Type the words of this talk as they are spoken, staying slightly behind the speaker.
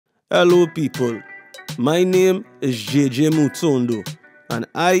Hello people, my name is JJ Mutondo and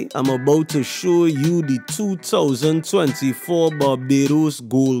I am about to show you the 2024 Barbados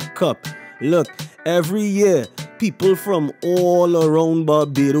Gold Cup. Look, every year people from all around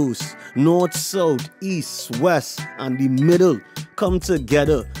Barbados, north, south, east, west and the middle come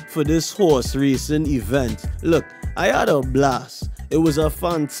together for this horse racing event. Look, I had a blast. It was a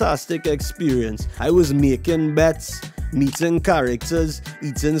fantastic experience. I was making bets, meeting characters,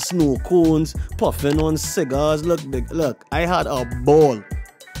 eating snow cones, puffing on cigars. Look, I had a ball.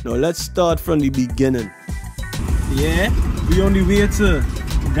 Now let's start from the beginning. Yeah, we on the way to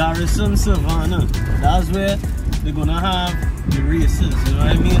Garrison Savannah. That's where they're gonna have the races, you know what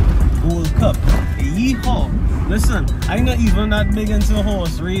I mean? Gold Cup. Yeehaw! Listen, I'm not even that big into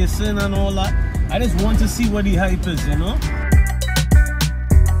horse racing and all that. I just want to see what the hype is, you know?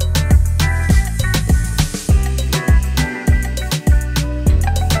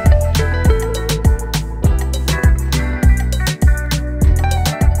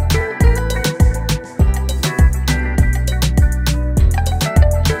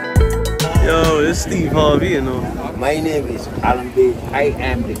 Yo, it's Steve Harvey, you know. My name is Alan B. I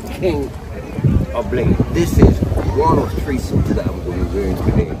am the king of bling. This is one of three suits that I'm going to be wearing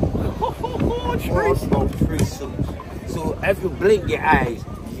today. One of three suits. So if you blink your eyes,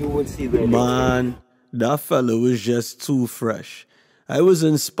 you will see where. Man, that fella was just too fresh. I was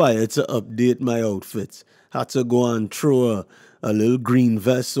inspired to update my outfit. Had to go and throw a little green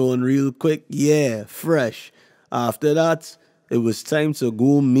vest on real quick. Yeah, fresh. After that, it was time to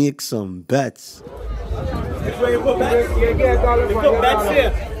go make some bets. Where you put bets? You put bets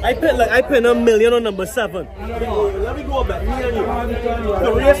here. I pin $1 million on number 7. Let me go bet. Me and you.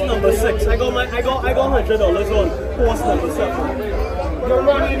 The race number 6. I got $100 on horse number 7. You're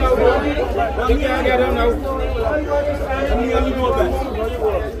running now, bro. Let me get him now. Let me go bet.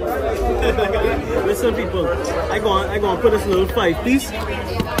 Listen, people. I gonna put this little 5 piece. I'm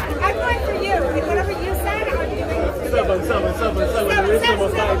going for you. Like whatever you said, I'm doing. 7. Race number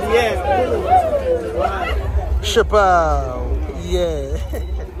 5. Yeah. Wow. Chappelle, yeah.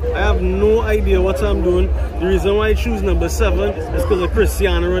 I have no idea what I'm doing. The reason why I choose number 7 is because of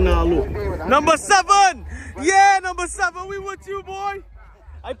Cristiano Ronaldo. Number 7! Yeah, number 7, we with you, boy.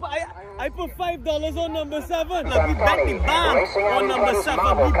 I put $5 on number 7. Look, we bet the bank on number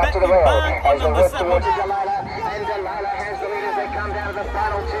 7. We bet the bank on number 7.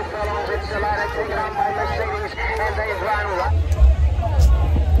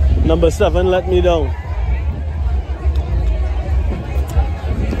 Number 7 let me down.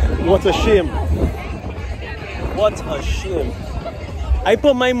 What a shame. What a shame. I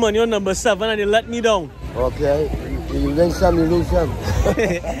put my money on number 7 and they let me down. Okay. You win some, you lose some.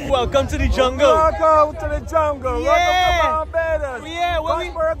 Welcome to the jungle. Welcome to the jungle. Yeah. Welcome to Barbados. Yeah,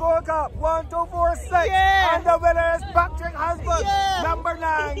 Barbados Gold Cup. 1, 2, 4, 6. Yeah. And the winner is Patrick Husband. Yeah. Number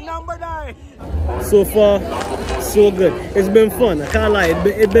 9. Number 9. So far, so good. It's been fun. I can't lie.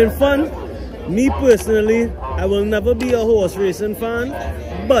 It's been fun. Me personally, I will never be a horse racing fan,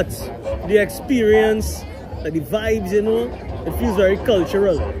 but the experience, like the vibes, you know, it feels very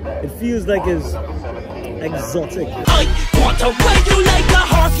cultural. It feels like it's exotic. I want to ride you like a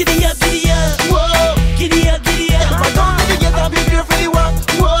horse. Giddy up, whoa. Giddy up, my God, together, be here for you,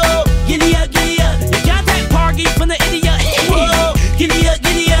 whoa. Giddy up. You can't take parties from the idiot, whoa. Giddy up.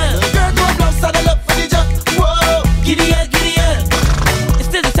 Girl, go blow, saddle up for the jump, whoa. Giddy up. It's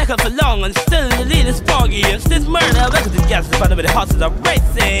still a second for long, and still in the lead is foggy. And still murder, because this gas is found where the horses are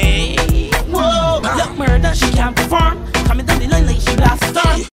racing. Whoa, look, murder, she can't perform. Coming down the line like she last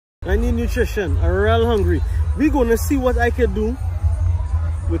storm. I need nutrition. I'm real hungry. We're gonna see what I could do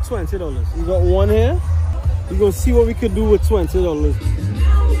with $20. We got one here. We're gonna see what we could do with $20.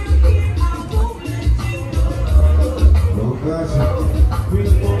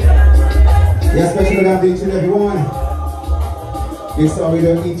 Yes, special good afternoon to everyone. This is how we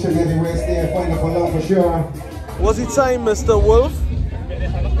do each and every race there. Find it for long for sure. What's the time, Mr. Wolf?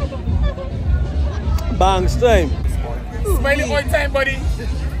 Bangs time. Smiley all time, buddy.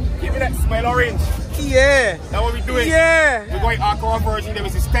 Give me that smile orange. Yeah. That's what we're doing. Yeah. We're going alcohol version. There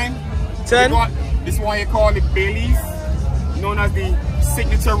is 10. 10. We got this one you call the Baileys, known as the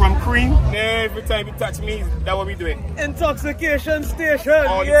signature rum cream. Every time you touch me, that's what we're doing. Intoxication station.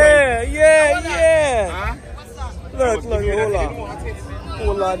 All the Yeah. Huh? Look,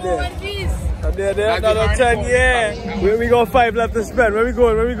 hold on there. There, another 10, yeah. We got 5 left to spend. Where we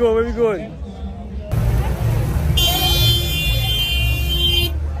going?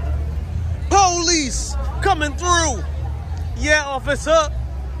 Police coming through. Yeah,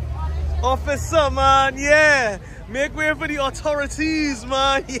 officer, man, yeah. Make way for the authorities,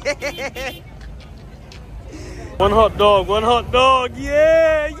 man. Yeah. One hot dog,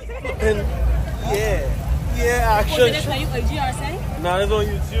 yeah, yeah, action. Nah, it's on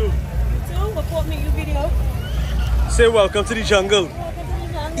YouTube. YouTube, report me your video. Say welcome to the jungle.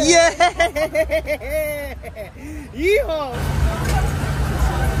 Yeah! Yeehaw!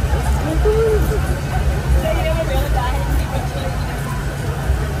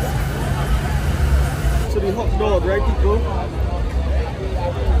 So the hot dog, right, people?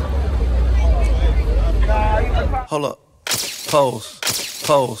 Hold up. Pose.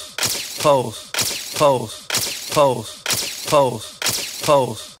 Pose. Pose. Pose. Pose. Pose.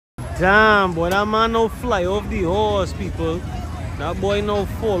 Pose. Damn, boy, that man no fly off the horse, people. That boy no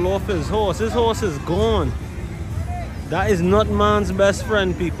fall off his horse. His horse is gone. That is not man's best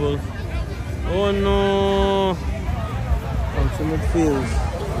friend, people. Oh no. Ultimate feels.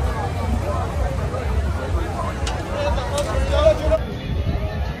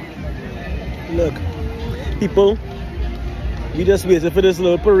 Look, people, we just waited for this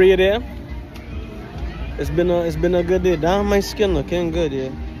little parade here. It's been a good day. Damn, my skin looking good,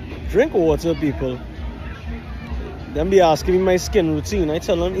 yeah. Drink water, people. Them be asking me my skin routine. I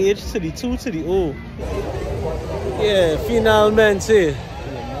tell them H to the 2 to the O. Yeah, finalmente.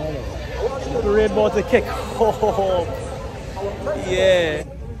 Parade about to kick. Oh, yeah.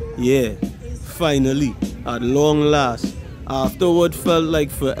 Yeah, finally, at long last, after what felt like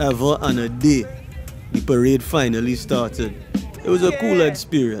forever and a day, the parade finally started. It was a cool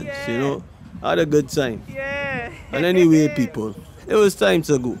experience, you know. I had a good time. And anyway, people, it was time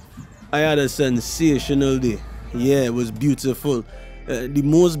to go. I had a sensational day. Yeah, it was beautiful. The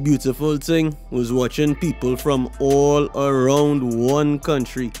most beautiful thing was watching people from all around one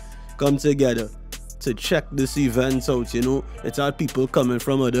country come together to check this event out, you know. It had people coming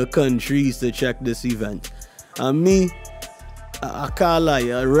from other countries to check this event. And me, I can't lie,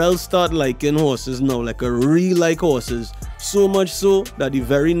 I really start liking horses now, like I really like horses. So much so that the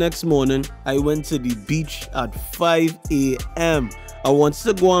very next morning, I went to the beach at 5 a.m. I wanted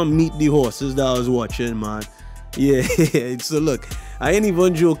to go and meet the horses that I was watching, man. Yeah, so look, I ain't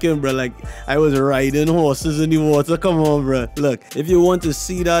even joking, bro. Like, I was riding horses in the water. Come on, bro. Look, if you want to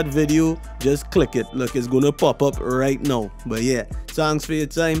see that video, just click it. Look, it's gonna pop up right now. But yeah, thanks for your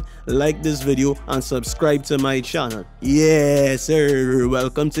time. Like this video and subscribe to my channel. Yeah, sir.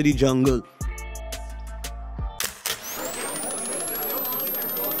 Welcome to the jungle.